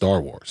meets Star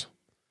Wars.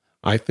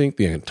 I think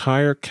the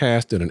entire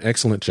cast did an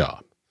excellent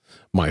job.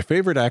 My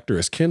favorite actor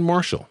is Ken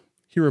Marshall.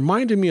 He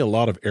reminded me a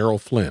lot of Errol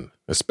Flynn,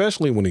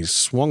 especially when he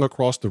swung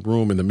across the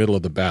room in the middle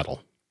of the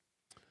battle.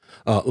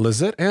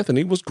 Lizette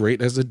Anthony was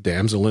great as the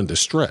damsel in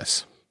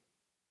distress.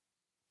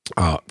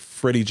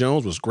 Freddie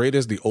Jones was great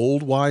as the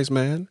old wise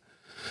man.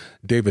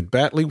 David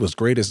Batley was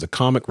great as the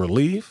comic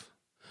relief.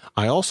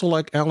 I also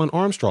like Alan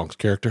Armstrong's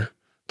character,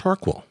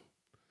 Tarquil.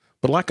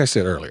 But like I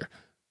said earlier,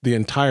 the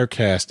entire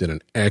cast did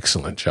an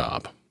excellent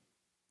job.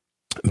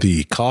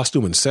 The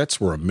costume and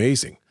sets were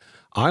amazing.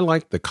 I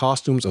liked the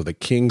costumes of the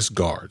King's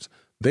Guards.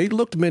 They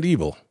looked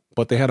medieval,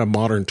 but they had a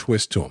modern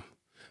twist to them.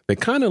 They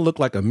kind of looked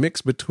like a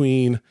mix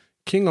between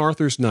King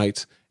Arthur's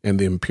Knights and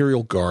the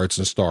Imperial Guards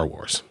in Star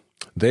Wars.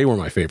 They were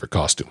my favorite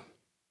costume.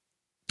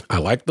 I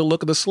liked the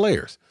look of the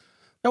Slayers.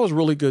 That was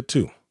really good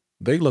too.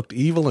 They looked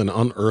evil and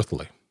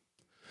unearthly.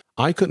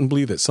 I couldn't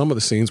believe that some of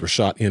the scenes were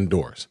shot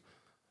indoors.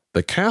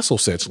 The castle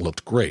sets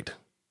looked great.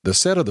 The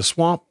set of the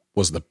swamp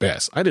was the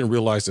best. I didn't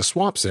realize the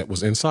swamp set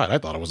was inside. I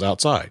thought it was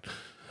outside.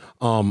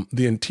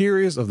 The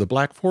interiors of the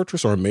Black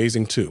Fortress are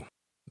amazing too.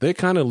 They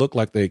kind of look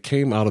like they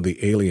came out of the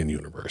Alien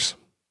universe.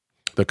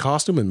 The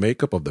costume and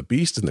makeup of the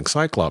Beast and the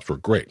Cyclops were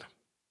great.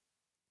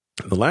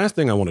 The last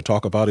thing I want to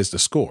talk about is the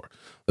score.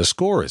 The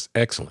score is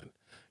excellent.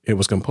 It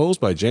was composed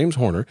by James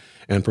Horner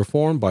and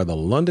performed by the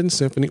London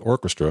Symphony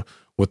Orchestra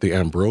with the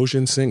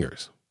Ambrosian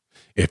Singers.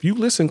 If you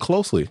listen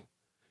closely,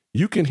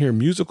 you can hear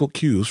musical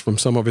cues from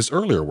some of his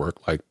earlier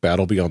work like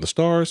Battle Beyond the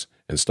Stars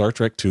and Star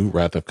Trek II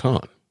Wrath of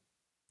Khan.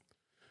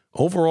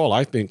 Overall,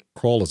 I think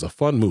Krull is a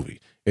fun movie.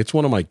 It's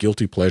one of my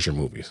guilty pleasure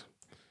movies.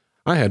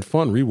 I had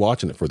fun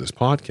rewatching it for this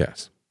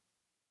podcast.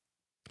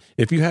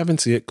 If you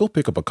haven't seen it, go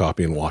pick up a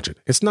copy and watch it.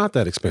 It's not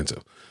that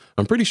expensive.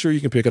 I'm pretty sure you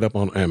can pick it up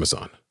on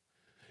Amazon.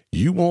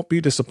 You won't be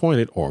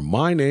disappointed, or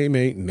my name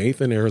ain't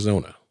Nathan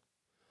Arizona.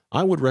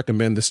 I would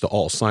recommend this to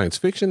all science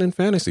fiction and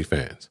fantasy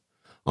fans.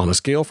 On a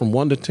scale from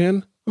 1 to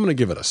 10, I'm going to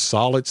give it a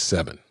solid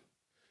 7.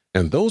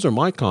 And those are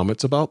my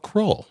comments about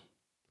Krull.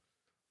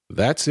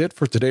 That's it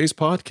for today's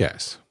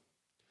podcast.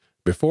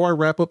 Before I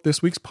wrap up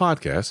this week's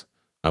podcast,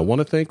 I want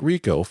to thank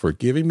Rico for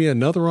giving me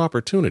another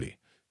opportunity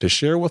to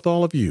share with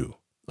all of you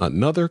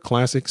another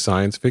classic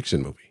science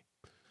fiction movie.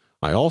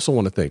 I also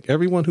want to thank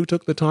everyone who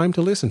took the time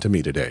to listen to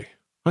me today.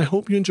 I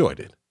hope you enjoyed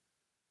it.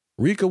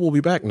 Rico will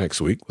be back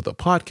next week with a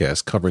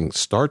podcast covering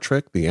Star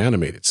Trek the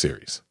Animated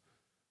Series.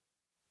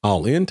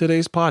 I'll end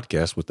today's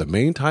podcast with the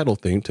main title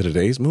theme to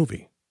today's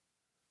movie.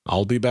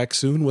 I'll be back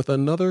soon with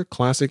another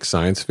classic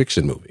science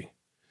fiction movie.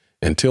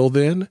 Until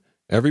then,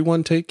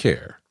 everyone take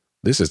care.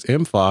 This is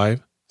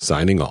M5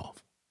 signing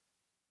off.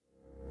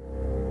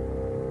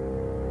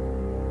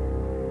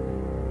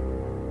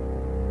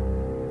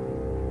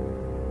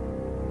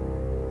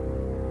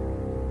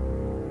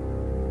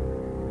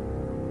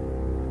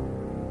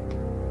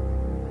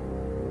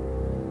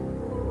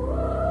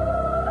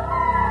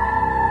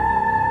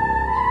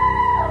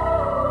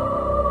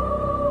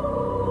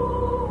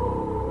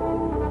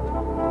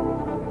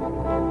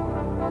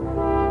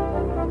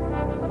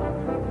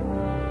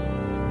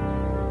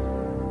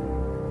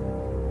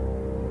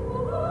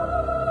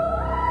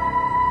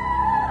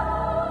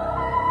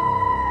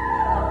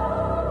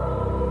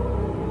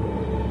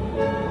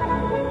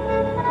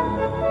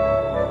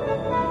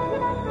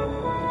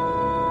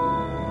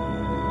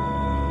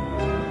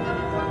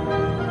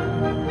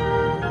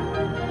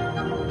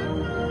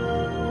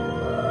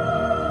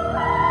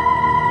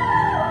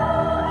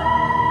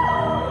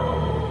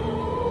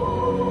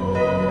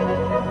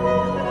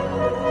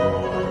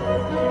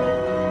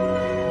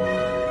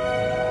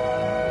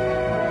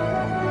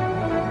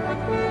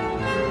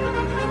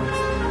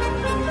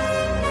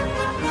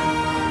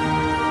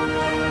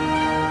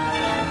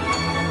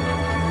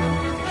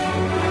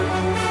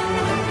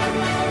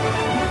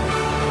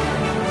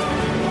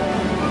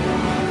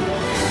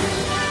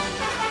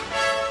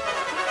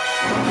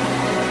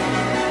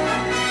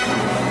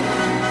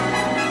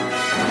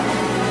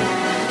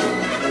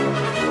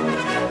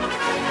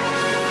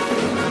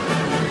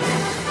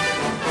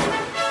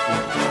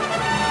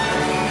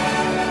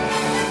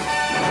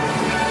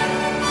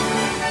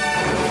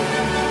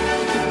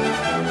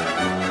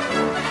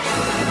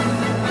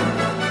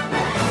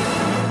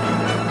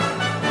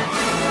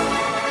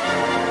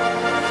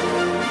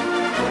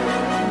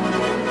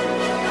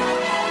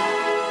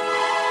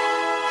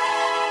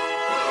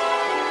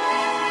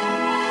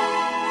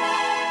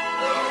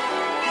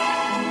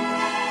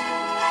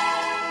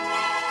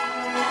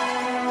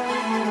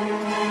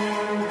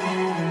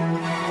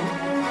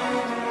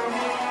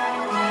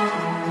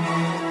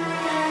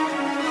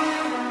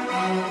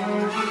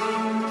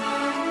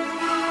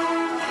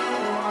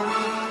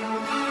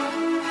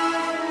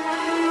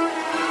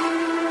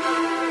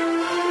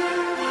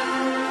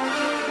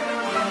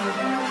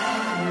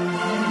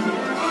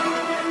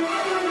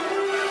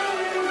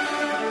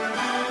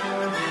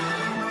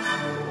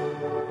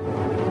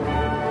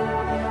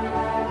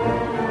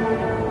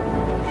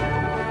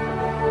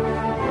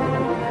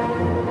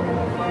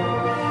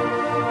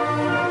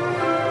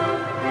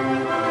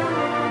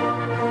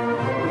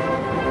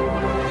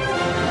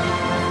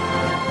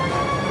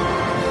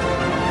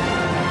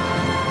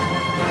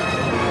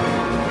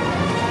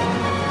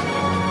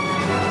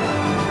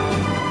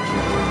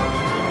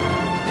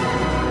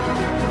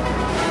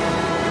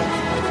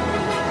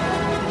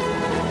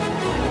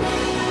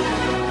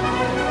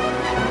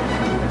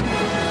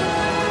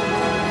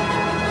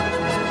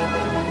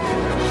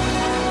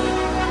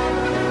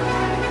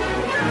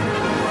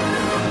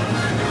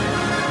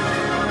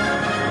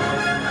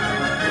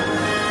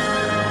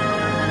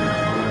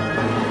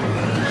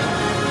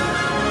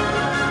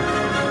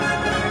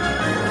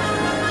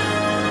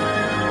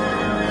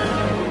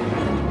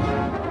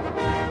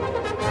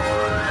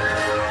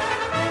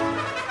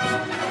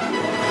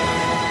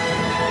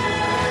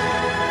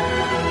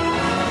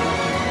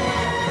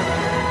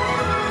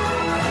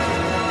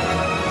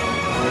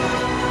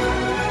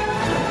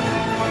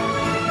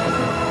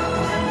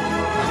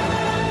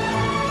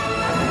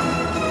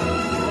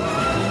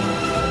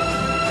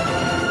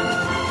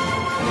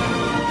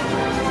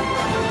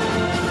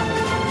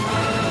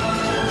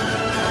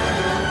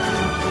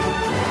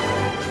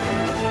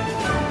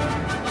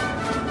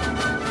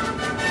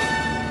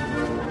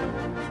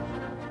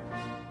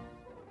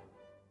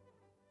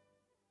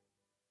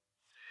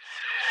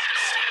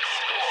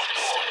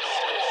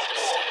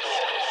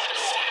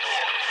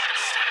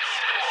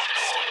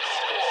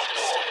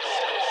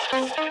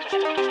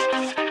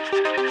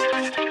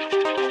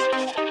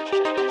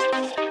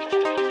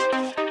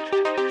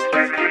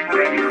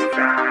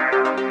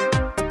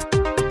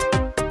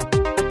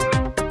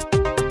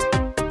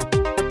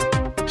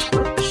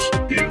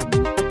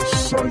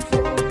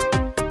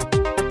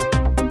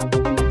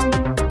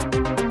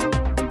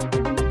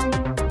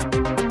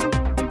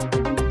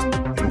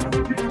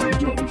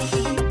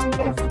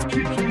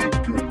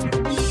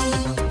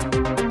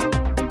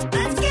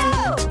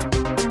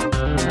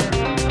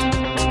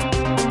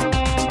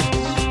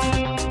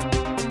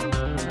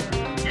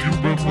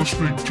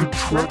 Listening to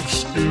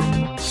Treks in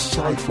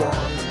Sci-Fi.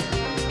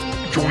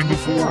 Join the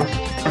forum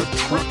at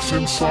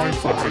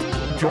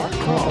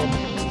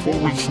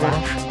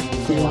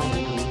treksinsci-fi.com/forum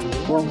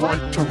or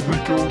write to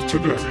Rico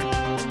today.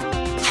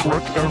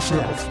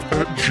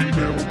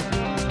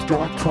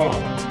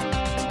 treksf@gmail.com.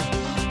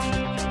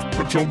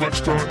 Until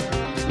next time,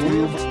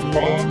 live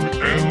long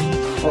and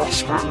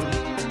prosper.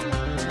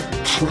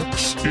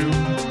 Treks in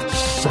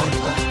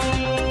Sci-Fi.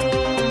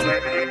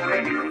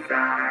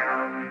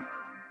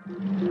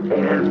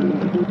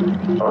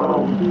 End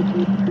of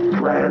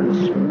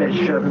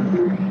transmission.